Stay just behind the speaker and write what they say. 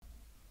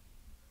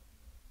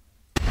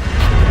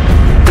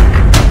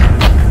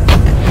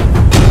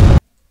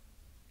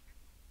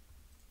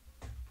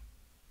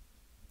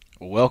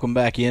welcome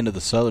back into the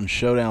Southern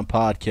Showdown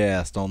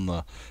podcast on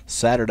the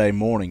Saturday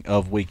morning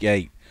of Week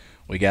 8.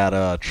 We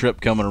got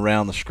Tripp coming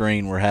around the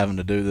screen. We're having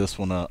to do this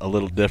one a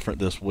little different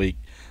this week.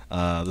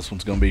 This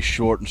one's going to be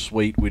short and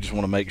sweet. We just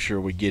want to make sure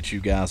we get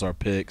you guys our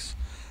picks.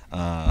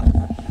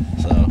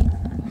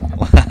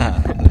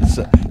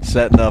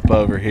 Setting up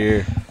over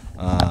here.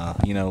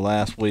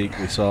 Last week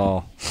we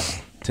saw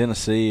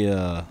Tennessee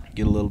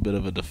get a little bit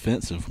of a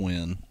defensive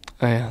win.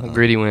 Oh, yeah, a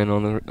gritty win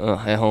on the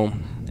at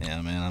home.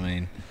 Yeah, man. I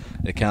mean,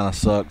 it kind of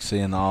sucked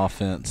seeing the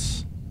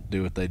offense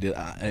do what they did.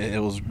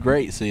 It was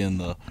great seeing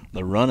the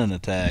running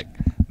attack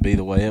be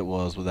the way it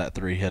was with that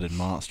three-headed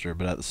monster,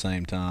 but at the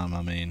same time,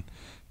 I mean,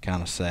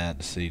 kind of sad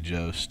to see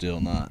Joe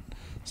still not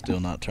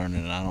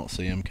turning it. I don't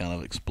see him kind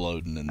of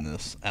exploding in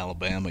this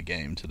Alabama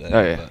game today.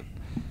 Oh, yeah. But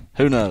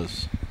who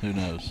knows?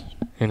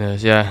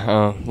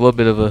 Yeah. A little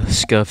bit of a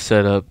scuff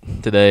setup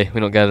today. We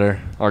don't got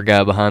our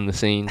guy behind the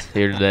scenes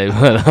here today,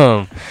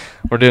 but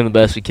we're doing the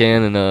best we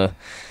can and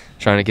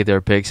trying to get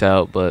their picks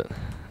out. But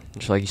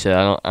just like you said,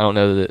 I don't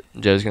know that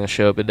Joe's going to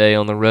show up today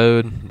on the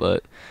road,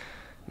 but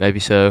maybe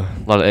so.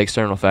 A lot of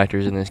external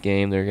factors in this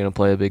game. They're going to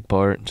play a big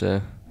part,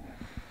 so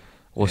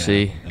we'll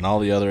see. And all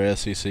the other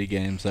SEC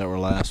games that were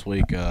last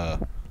week,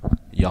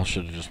 y'all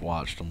should have just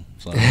watched them.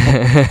 So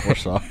we're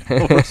sorry.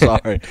 We're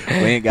sorry. We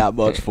ain't got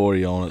much for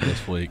you on it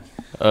this week.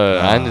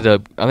 I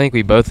think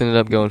we both ended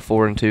up going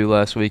 4-2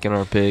 last week in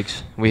our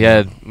picks. We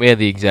had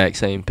the exact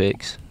same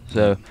picks.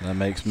 So that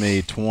makes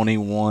me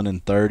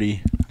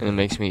 21-30. And it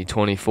makes me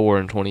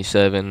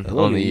 24-27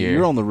 on the year.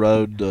 You're on the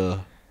road to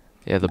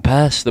the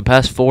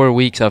past 4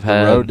 weeks I've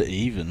had the road to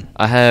even.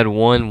 I had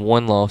one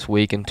loss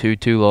week and two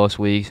loss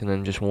weeks, and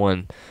then just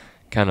one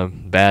kind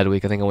of bad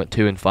week. I think I went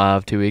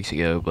 2-5 2 weeks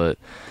ago, but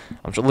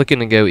I'm looking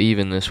to go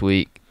even this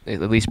week,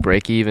 at least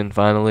break even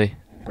finally.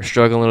 We're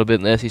struggling a little bit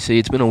in the SEC.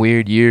 It's been a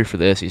weird year for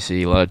the SEC.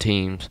 A lot of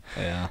teams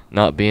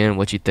not being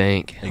what you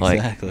think.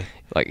 Exactly.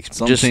 Like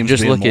some teams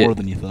just being look more at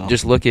than you thought.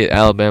 Just look at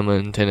Alabama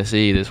and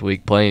Tennessee this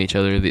week playing each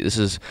other. It was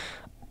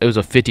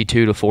a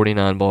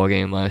 52-49 ball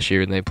game last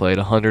year, and they played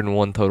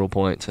 101 total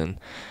points. And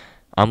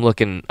I'm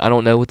looking. I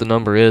don't know what the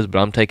number is, but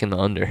I'm taking the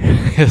under.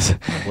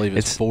 I believe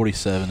it's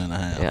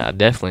 47.5. Yeah, I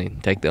definitely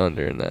take the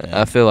under in that. Yeah.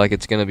 I feel like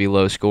it's going to be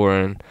low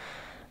scoring,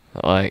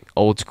 like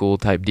old school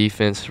type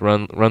defense,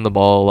 run the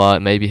ball a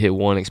lot, maybe hit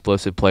one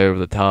explosive play over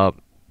the top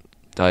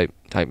type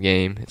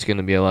game. It's going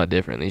to be a lot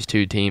different. These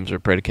two teams are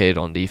predicated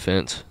on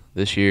defense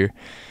this year,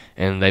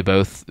 and they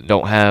both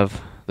don't have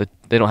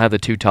the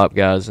two top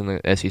guys in the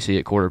SEC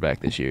at quarterback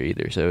this year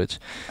either. So it's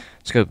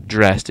a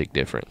drastic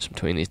difference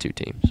between these two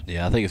teams.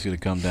 Yeah, I think it's going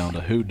to come down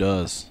to who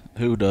does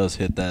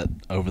hit that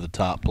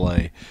over-the-top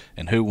play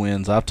and who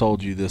wins. I've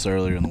told you this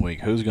earlier in the week.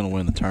 Who's going to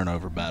win the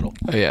turnover battle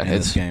in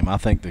this game? I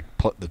think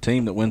the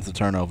team that wins the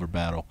turnover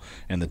battle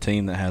and the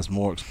team that has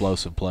more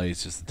explosive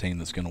plays is the team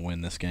that's going to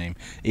win this game,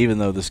 even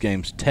though this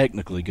game's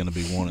technically going to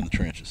be won in the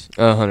trenches.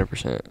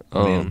 100%.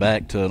 I mean,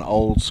 back to an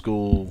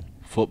old-school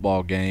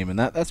football game, and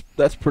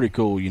that's pretty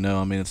cool, you know.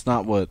 I mean, it's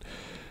not what –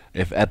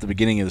 if at the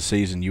beginning of the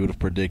season you would have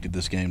predicted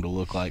this game to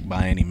look like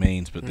by any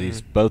means, but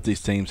both these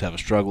teams have a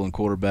struggling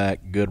quarterback,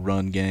 good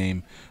run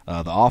game.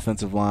 The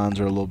offensive lines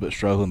are a little bit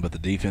struggling, but the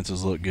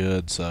defenses look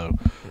good. So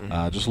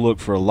just look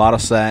for a lot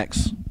of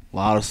sacks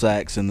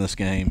in this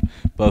game.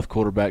 Both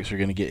quarterbacks are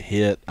going to get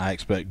hit. I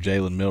expect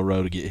Jalen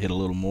Milroe to get hit a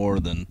little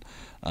more than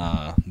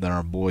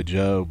our boy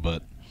Joe,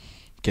 but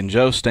can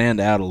Joe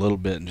stand out a little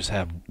bit and just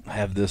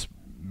have this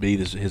be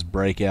his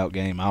breakout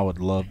game? I would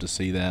love to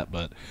see that,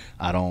 but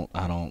I don't.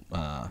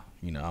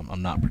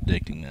 I'm not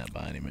predicting that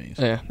by any means.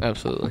 Yeah,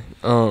 absolutely.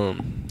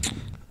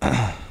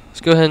 Let's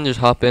go ahead and just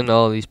hop into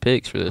all of these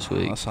picks for this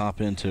week. Let's hop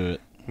into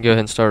it. Go ahead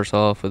and start us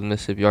off with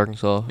Mississippi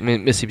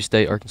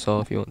State,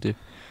 Arkansas, if you want to.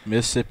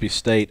 Mississippi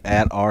State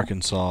at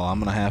Arkansas. I'm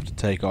going to have to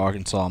take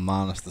Arkansas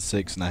minus the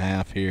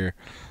 6.5 here.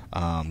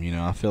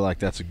 I feel like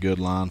that's a good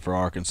line for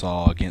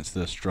Arkansas against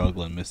this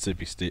struggling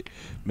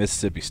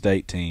Mississippi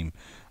State team.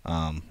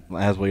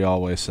 As we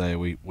always say,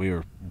 we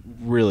are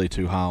really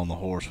too high on the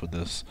horse with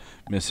this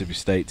Mississippi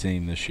State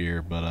team this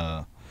year,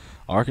 but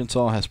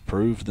Arkansas has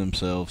proved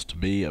themselves to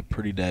be a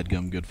pretty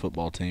dadgum good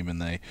football team,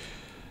 and they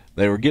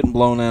were getting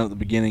blown out at the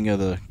beginning of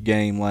the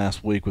game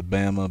last week with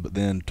Bama, but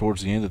then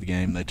towards the end of the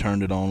game they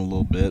turned it on a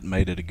little bit,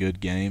 made it a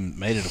good game,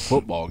 made it a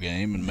football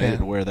game, and made it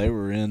to where they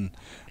were in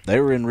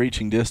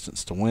reaching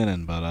distance to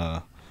winning,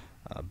 but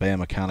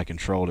Bama kind of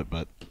controlled it.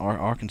 But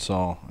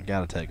Arkansas, I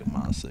got to take a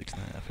minus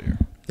 6.5 here.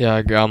 Yeah, I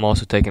agree. I'm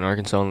also taking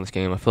Arkansas in this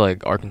game. I feel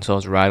like Arkansas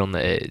is right on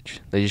the edge.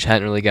 They just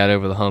hadn't really got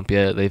over the hump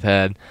yet. They've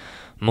had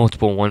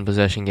multiple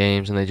one-possession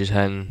games, and they just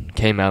hadn't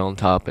came out on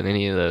top in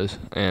any of those.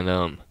 And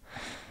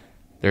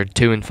they're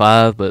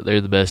 2-5, but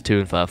they're the best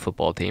 2-5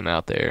 football team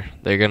out there.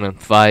 They're gonna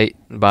fight,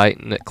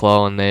 bite,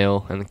 claw, and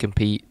nail, and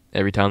compete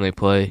every time they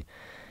play.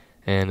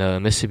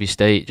 And Mississippi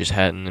State just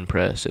hadn't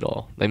impressed at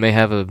all. They may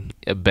have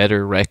a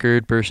better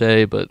record per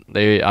se, but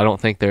I don't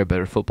think they're a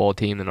better football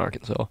team than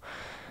Arkansas.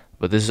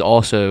 But this is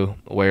also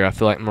where I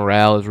feel like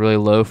morale is really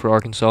low for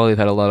Arkansas. They've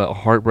had a lot of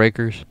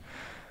heartbreakers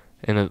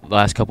in the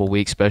last couple of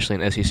weeks, especially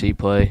in SEC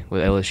play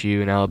with LSU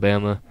and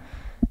Alabama.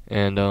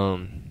 And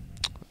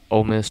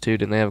Ole Miss too.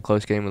 Didn't they have a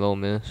close game with Ole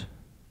Miss?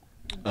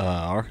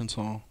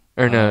 Arkansas.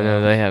 Or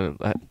no, they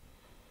haven't. I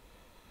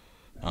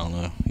don't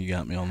know. You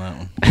got me on that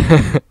one.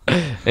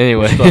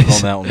 Anyway, stuck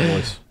on that one,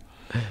 boys.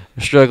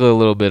 We're struggling a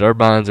little bit. Our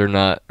minds are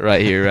not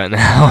right here right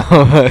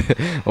now.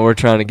 We're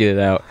trying to get it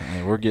out.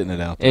 Yeah, we're getting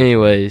it out there.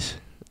 Anyways,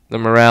 the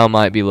morale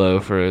might be low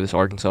for this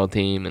Arkansas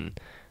team, and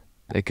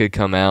they could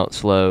come out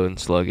slow and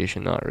sluggish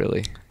and not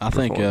really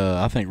perform.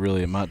 I think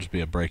really it might just be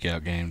a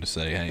breakout game to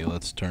say, hey,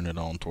 let's turn it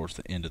on towards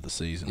the end of the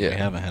season. Yeah. We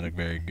haven't had a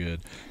very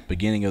good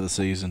beginning of the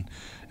season,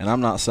 and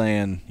I'm not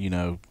saying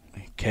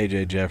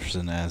KJ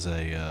Jefferson as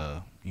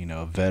a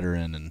a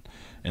veteran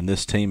and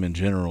this team in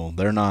general.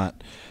 They're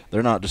not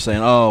just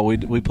saying, oh,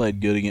 we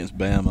played good against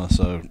Bama,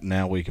 so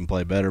now we can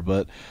play better.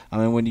 But I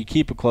mean, when you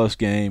keep a close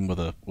game with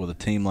a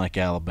team like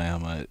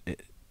Alabama,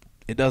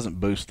 it doesn't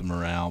boost the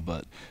morale,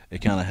 but it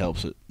kind of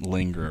helps it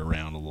linger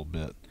around a little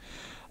bit.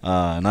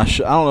 And I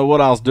don't know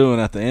what I was doing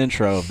at the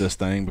intro of this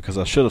thing, because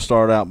I should have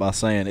started out by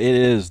saying it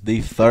is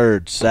the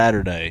third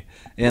Saturday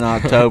in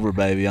October,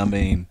 baby. I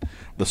mean,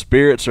 the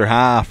spirits are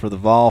high for the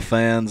Vol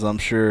fans. I'm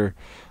sure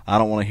I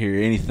don't want to hear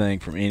anything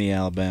from any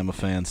Alabama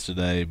fans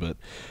today, but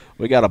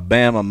we got a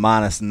Bama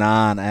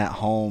 -9 at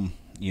home.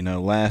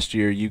 Last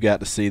year you got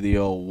to see the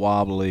old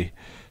wobbly,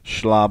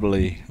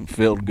 schlobbly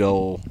field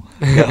goal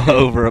go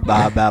over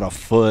by about a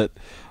foot.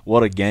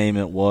 What a game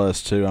it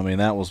was, too. I mean,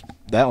 that was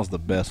the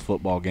best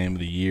football game of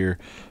the year,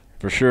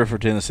 for sure, for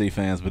Tennessee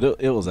fans, but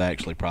it was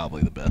actually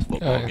probably the best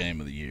football game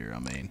of the year. I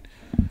mean,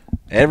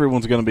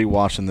 everyone's going to be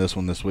watching this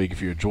one this week.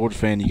 If you're a Georgia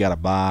fan, you got to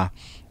buy.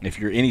 If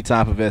you're any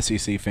type of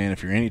SEC fan,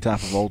 if you're any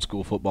type of old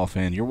school football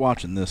fan, you're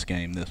watching this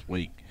game this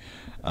week.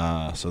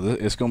 So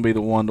it's going to be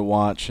the one to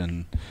watch,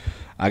 and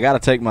I got to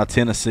take my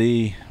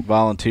Tennessee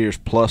Volunteers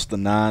plus the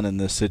 9 in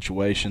this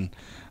situation.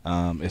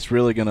 It's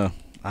really going to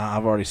 –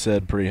 I've already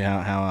said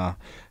how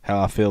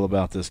I feel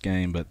about this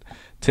game, but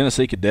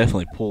Tennessee could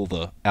definitely pull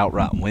the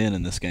outright win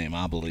in this game,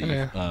 I believe.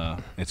 Yeah.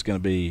 It's going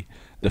to be –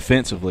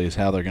 defensively is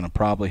how they're going to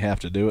probably have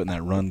to do it, and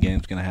that run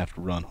game's going to have to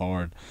run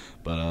hard.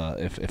 But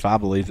if I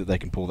believe that they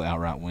can pull the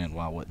outright win,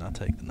 why wouldn't I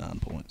take the 9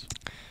 points?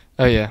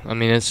 Oh yeah, I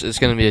mean it's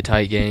going to be a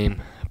tight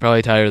game,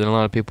 probably tighter than a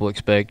lot of people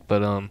expect,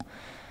 but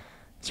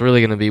it's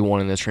really going to be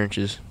one in the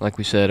trenches, like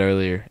we said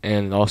earlier,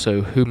 and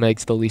also who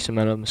makes the least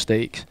amount of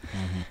mistakes.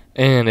 Mm-hmm.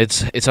 And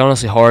it's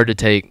honestly hard to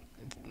take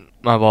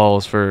my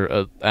Vols for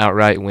an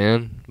outright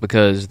win,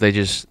 because they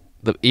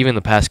even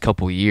the past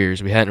couple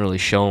years we hadn't really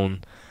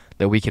shown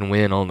that we can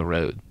win on the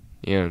road.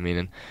 You know what I mean?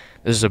 And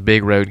this is a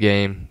big road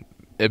game,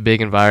 a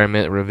big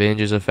environment.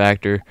 Revenge is a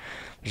factor.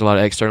 There's a lot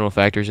of external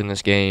factors in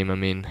this game. I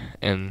mean,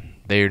 and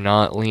they're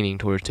not leaning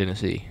towards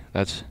Tennessee.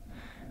 That's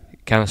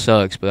kind of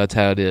sucks, but that's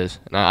how it is.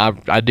 And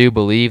I do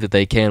believe that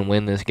they can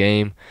win this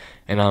game,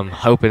 and I'm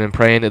hoping and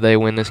praying that they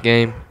win this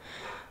game.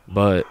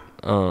 But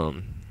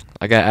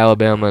I got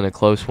Alabama in a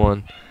close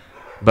one.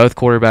 Both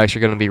quarterbacks are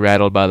going to be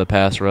rattled by the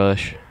pass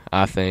rush,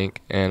 I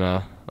think, and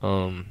I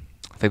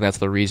think that's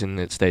the reason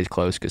it stays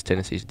close, because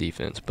Tennessee's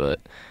defense. But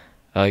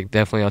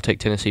definitely I'll take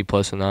Tennessee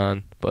plus the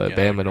 9, but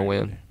Bama to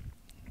win.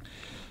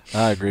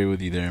 I agree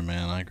with you there,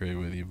 man. I agree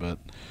with you. But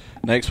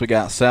next we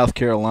got South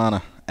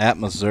Carolina at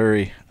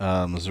Missouri.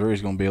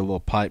 Missouri's going to be a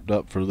little piped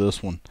up for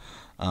this one.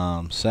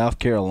 South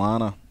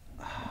Carolina,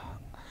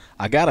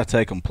 I got to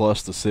take them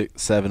plus the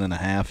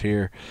 7.5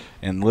 here.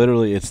 And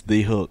literally it's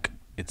the hook.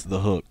 It's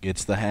the hook.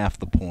 It's the half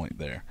the point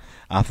there.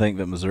 I think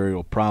that Missouri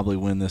will probably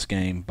win this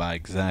game by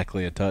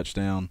exactly a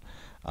touchdown.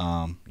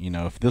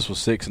 If this was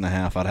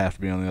 6.5, I'd have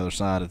to be on the other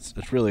side.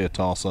 It's really a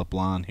toss-up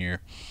line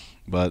here.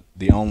 But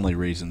the only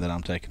reason that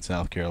I'm taking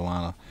South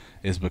Carolina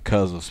is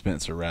because of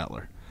Spencer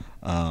Rattler.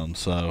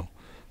 So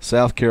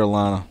South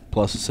Carolina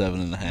plus a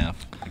 7.5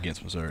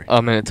 against Missouri.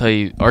 I'm going to tell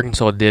you,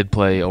 Arkansas did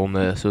play Ole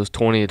Miss. It was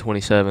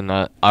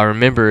 20-27. I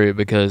remember it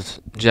because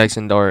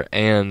Jackson Dart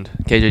and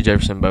KJ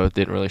Jefferson both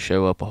didn't really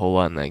show up a whole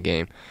lot in that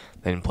game.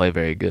 They didn't play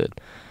very good.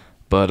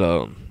 But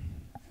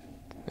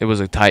it was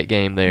a tight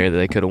game there that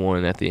they could have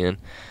won at the end.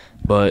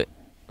 But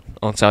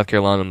on South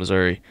Carolina,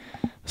 Missouri,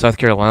 South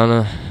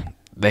Carolina,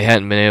 they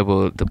hadn't been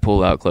able to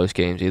pull out close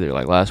games either.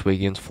 Like last week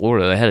against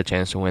Florida, they had a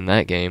chance to win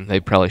that game. They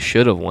probably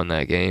should have won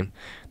that game.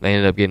 They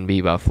ended up getting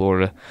beat by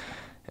Florida.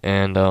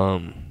 And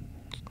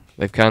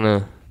they've kind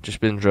of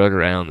just been drug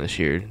around this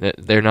year.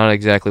 They're not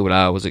exactly what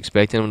I was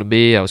expecting them to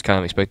be. I was kind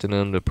of expecting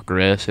them to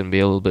progress and be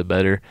a little bit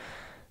better,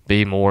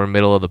 be more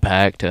middle of the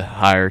pack to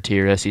higher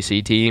tier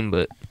SEC team,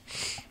 but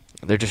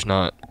they're just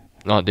not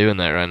doing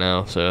that right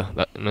now. So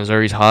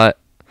Missouri's hot,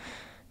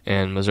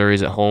 and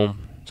Missouri's at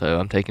home, so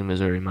I'm taking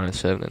Missouri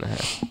minus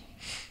 7.5.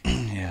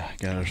 Yeah,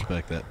 gotta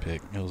respect that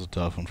pick. It was a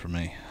tough one for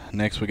me.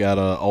 Next we got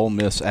Ole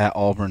Miss at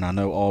Auburn. I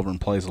know Auburn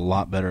plays a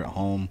lot better at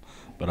home,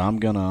 but I'm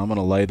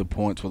gonna lay the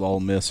points with Ole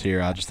Miss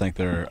here. I just think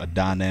they're a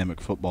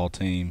dynamic football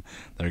team.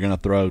 They're gonna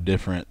throw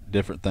different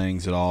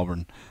things at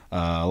Auburn.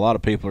 A lot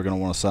of people are gonna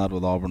want to side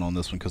with Auburn on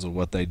this one because of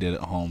what they did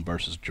at home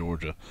versus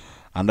Georgia.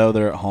 I know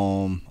they're at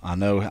home. I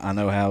know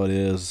how it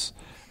is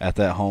at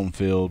that home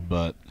field,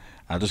 but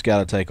I just got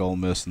to take Ole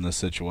Miss in this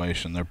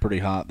situation. They're pretty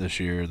hot this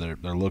year. They're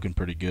looking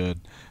pretty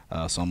good.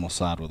 So I'm gonna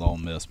side with Ole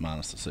Miss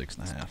minus the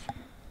 6.5.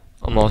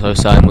 I'm also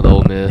siding with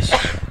Ole Miss.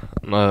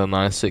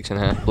 Minus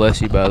 6.5. Bless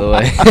you, by the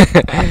way.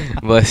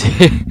 Bless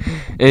you.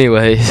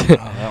 Anyways, Oh,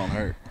 that one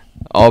hurt.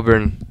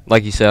 Auburn,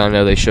 like you said, I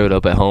know they showed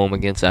up at home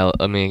against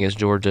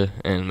Georgia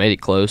and made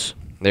it close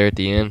there at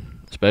the end,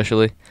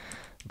 especially.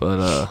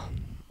 But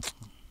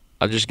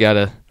I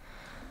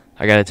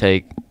gotta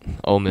take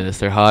Ole Miss.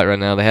 They're hot right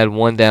now. They had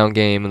one down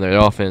game, and their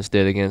offense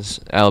did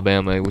against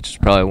Alabama, which is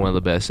probably one of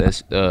the best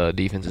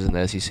defenses in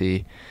the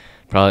SEC,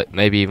 probably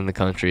maybe even the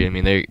country. I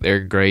mean, they're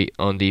great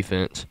on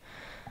defense,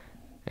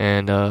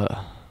 and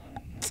I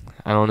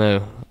don't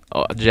know.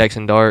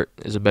 Jackson Dart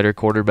is a better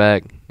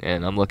quarterback,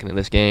 and I'm looking at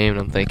this game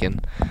and I'm thinking,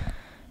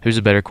 who's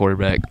a better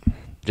quarterback?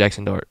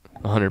 Jackson Dart,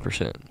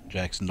 100%.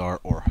 Jackson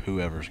Dart or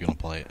whoever's going to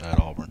play at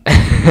Auburn.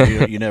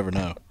 you never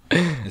know.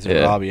 Is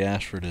it Robbie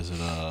Ashford? Is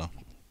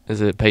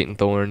it Peyton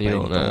Thorne? You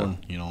don't know.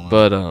 You don't know.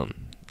 But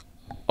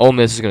Ole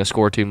Miss is going to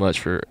score too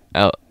much for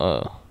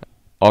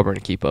Auburn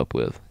to keep up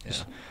with.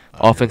 Yeah,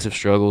 offensive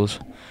struggles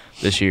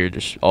this year,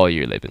 just all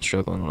year they've been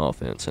struggling on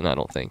offense, and I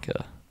don't think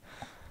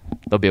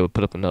they'll be able to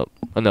put up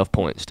enough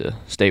points to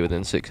stay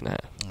within 6.5.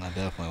 I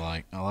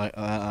definitely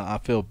I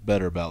feel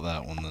better about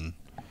that one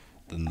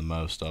than the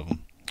most of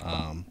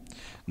them.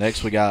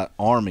 Next we got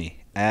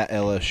Army at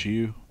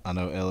LSU. I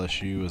know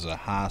LSU is a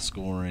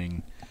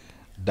high-scoring,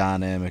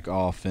 dynamic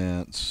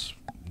offense.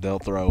 They'll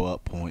throw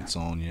up points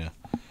on you.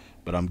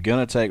 But I'm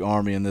going to take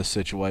Army in this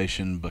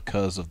situation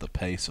because of the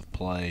pace of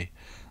play.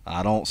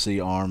 I don't see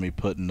Army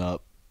putting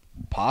up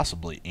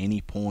possibly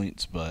any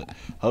points, but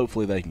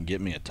hopefully they can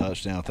get me a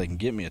touchdown. If they can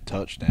get me a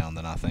touchdown,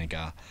 then I think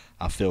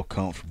I feel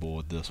comfortable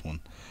with this one.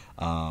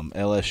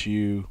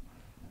 LSU,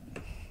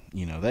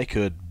 they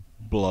could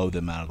blow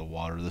them out of the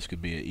water. This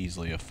could be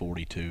easily a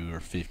 42 or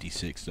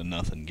 56 to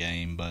nothing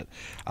game, but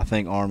I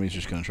think Army's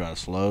just going to try to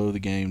slow the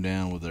game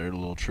down with their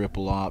little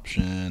triple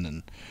option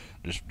and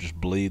just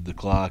bleed the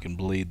clock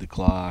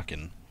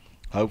and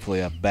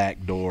hopefully a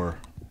backdoor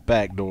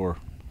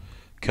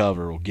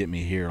cover will get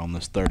me here on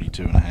this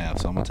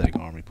 32.5. So I'm gonna take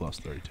Army plus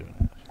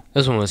 32.5.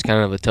 This one was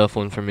kind of a tough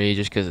one for me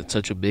just because it's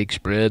such a big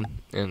spread,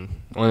 and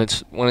when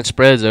it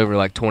spreads over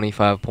like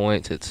 25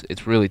 points,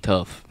 it's really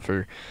tough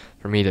for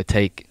me to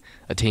take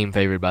a team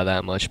favored by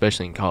that much,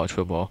 especially in college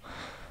football.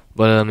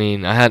 But I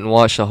mean, I hadn't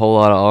watched a whole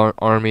lot of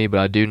Army, but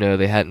I do know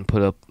they hadn't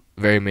put up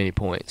very many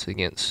points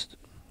against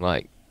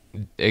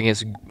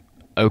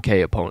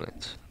okay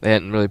opponents. They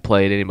hadn't really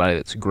played anybody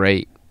that's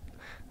great,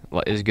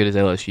 as good as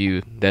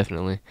LSU,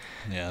 definitely.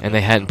 Yeah, and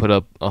they hadn't put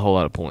up a whole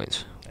lot of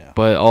points. Yeah.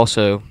 But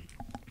also,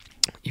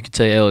 you could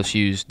say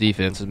LSU's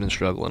defense has been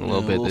struggling a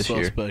little bit this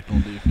year.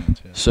 On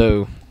defense, yeah.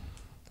 So,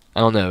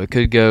 I don't know. It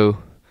couldn't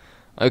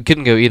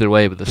go either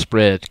way, but the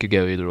spread could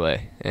go either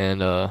way.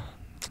 And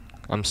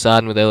I'm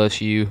siding with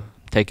LSU,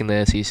 taking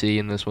the SEC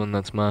in this one.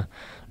 That's my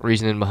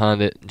reasoning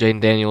behind it.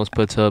 Jaden Daniels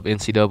puts up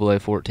NCAA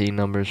 14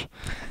 numbers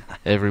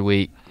every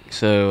week.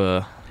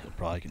 So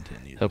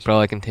he'll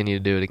probably continue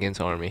to do it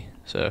against Army.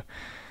 So,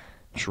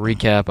 just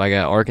recap, I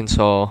got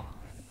Arkansas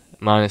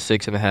minus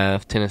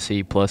 6.5,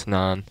 Tennessee plus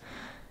 9,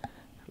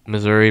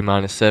 Missouri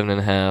minus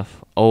 7.5,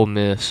 Ole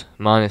Miss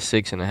minus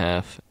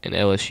 6.5, and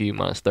LSU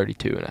minus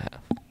 32.5.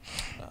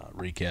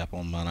 Recap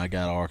on mine. I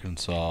got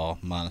Arkansas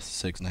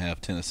minus the 6.5,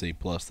 Tennessee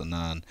plus the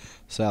 9,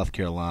 South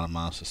Carolina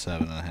minus the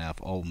 7.5,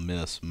 Ole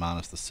Miss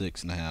minus the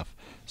 6.5.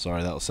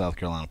 Sorry, that was South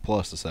Carolina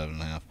plus the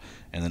 7.5,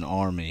 and then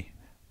Army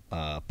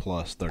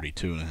plus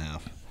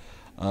 32.5.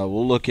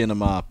 We'll look into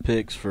my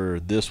picks for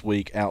this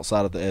week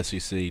outside of the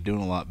SEC.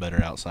 Doing a lot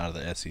better outside of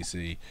the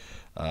SEC.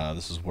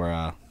 This is where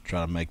I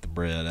try to make the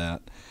bread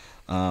at.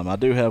 I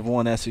do have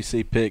one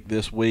SEC pick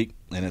this week,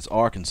 and it's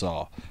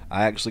Arkansas.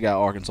 I actually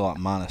got Arkansas at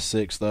minus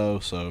 6, though,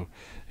 so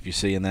if you're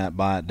seeing that,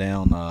 buy it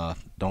down.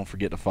 Don't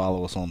forget to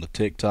follow us on the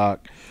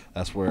TikTok.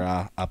 That's where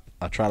I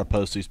try to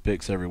post these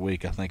picks every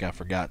week. I think I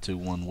forgot to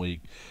one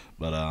week.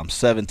 But I'm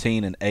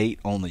 17-8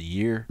 on the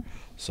year,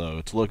 so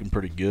it's looking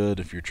pretty good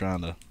if you're trying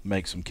to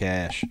make some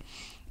cash.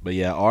 But,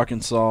 yeah,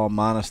 Arkansas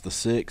minus the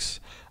 6.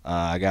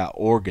 I got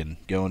Oregon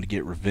going to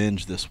get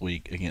revenge this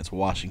week against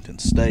Washington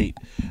State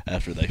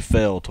after they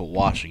fell to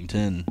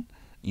Washington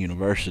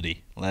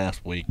University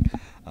last week.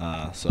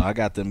 So I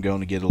got them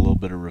going to get a little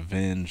bit of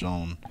revenge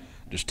on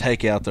just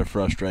take out their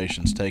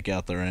frustrations, take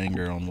out their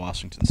anger on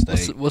Washington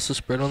State. What's the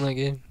spread on that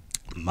game?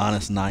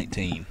 Minus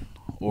 19.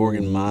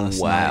 Oregon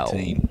minus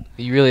 19.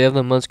 You really have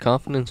that much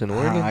confidence in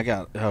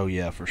Oregon? Oh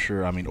yeah, for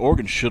sure. I mean,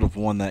 Oregon should have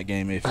won that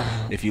game.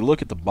 If you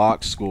look at the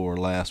box score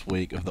last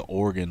week of the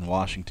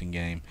Oregon-Washington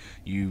game,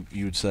 you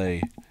would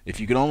say,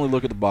 if you could only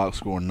look at the box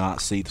score and not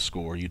see the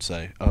score, you'd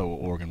say, oh,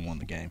 Oregon won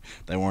the game.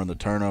 They were in the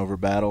turnover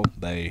battle.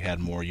 They had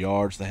more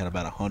yards. They had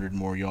about 100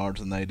 more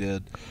yards than they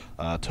did.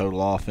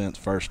 Total offense,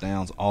 first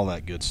downs, all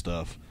that good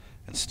stuff,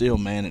 and still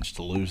managed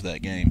to lose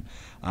that game.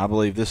 I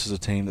believe this is a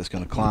team that's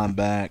going to climb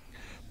back,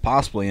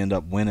 possibly end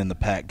up winning the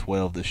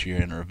Pac-12 this year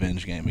in a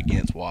revenge game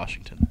against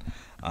Washington.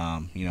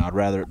 I'd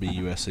rather it be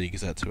USC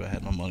because that's who I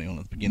had my money on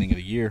at the beginning of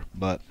the year.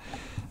 But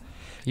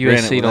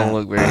USC don't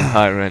look very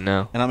hot right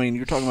now. And I mean,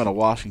 you're talking about a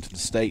Washington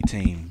State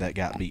team that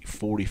got beat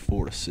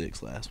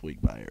 44-6 last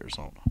week by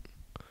Arizona.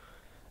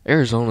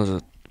 Arizona's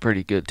a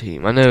pretty good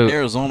team. I know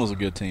Arizona's a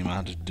good team.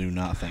 I just do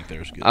not think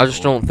they're as good. I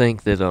just don't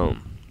think that. I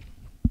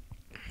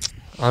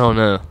don't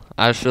know.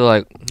 I just feel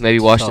like maybe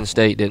Washington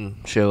State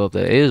didn't show up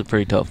there. It is a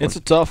pretty tough one. It's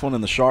a tough one,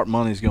 and the sharp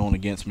money's going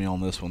against me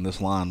on this one.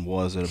 This line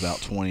was at about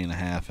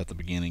 20.5 at the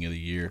beginning of the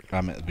year.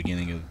 I'm at the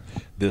beginning of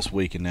this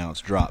week, and now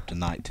it's dropped to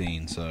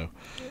 19. So,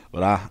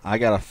 but I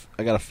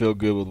gotta feel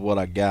good with what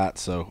I got.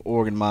 So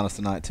Oregon minus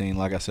the 19.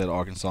 Like I said,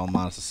 Arkansas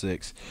minus the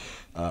 6.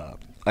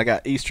 I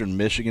got Eastern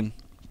Michigan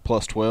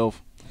plus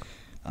 12.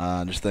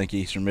 I just think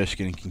Eastern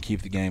Michigan can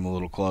keep the game a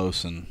little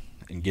close and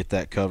get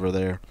that cover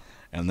there.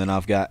 And then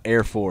I've got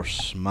Air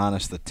Force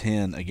minus the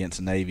 10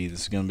 against Navy.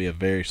 This is going to be a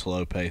very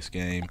slow-paced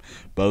game.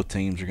 Both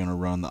teams are going to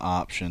run the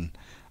option.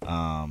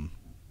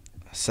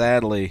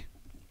 Sadly,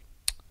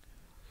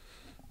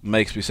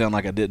 makes me sound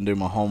like I didn't do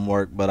my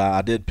homework, but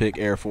I did pick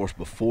Air Force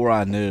before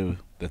I knew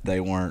that they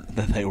were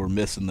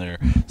missing their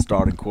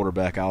starting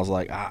quarterback. I was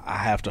like, I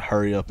have to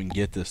hurry up and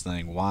get this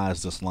thing. Why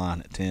is this line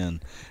at 10?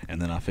 And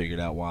then I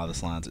figured out why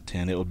this line's at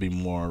 10. It would be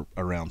more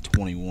around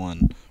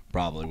 21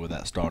 probably with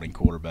that starting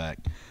quarterback.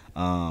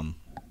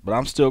 But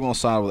I'm still going to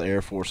side with the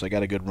Air Force. They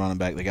got a good running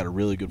back. They got a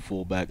really good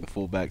fullback. The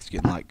fullback's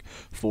getting like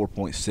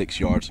 4.6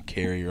 yards a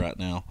carry right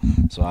now.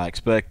 So I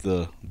expect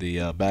the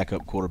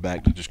backup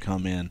quarterback to just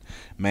come in,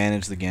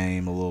 manage the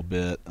game a little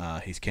bit.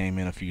 He's came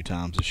in a few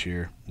times this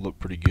year, looked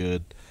pretty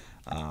good.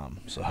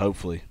 So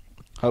hopefully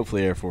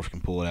Air Force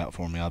can pull it out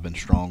for me. I've been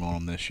strong on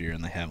them this year,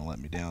 and they haven't let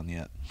me down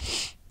yet.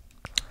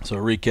 So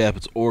recap,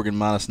 it's Oregon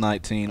minus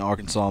 19,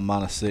 Arkansas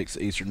minus 6,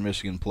 Eastern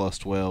Michigan plus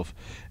 12,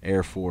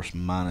 Air Force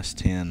minus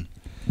 10.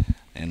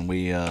 And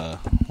we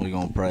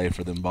gonna pray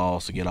for them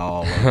balls to get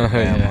all over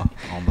Bama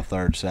on the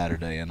third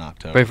Saturday in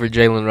October. Pray for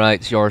Jalen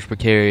Wright's yards per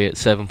carry at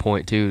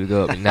 7.2 to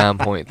go up to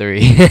 9.3.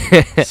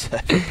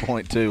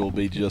 7.2 will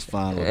be just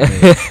fine with me.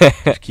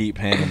 Just keep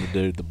handing the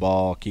dude the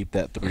ball, keep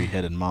that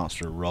three-headed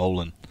monster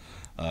rolling,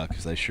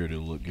 because they sure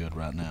do look good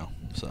right now.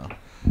 So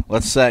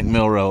let's sack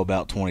Milroe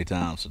about 20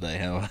 times today.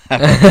 How about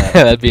that?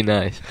 That'd be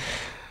nice.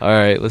 All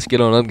right, let's get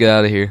on up, get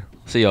out of here.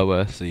 See y'all,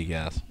 guys. See you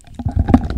guys.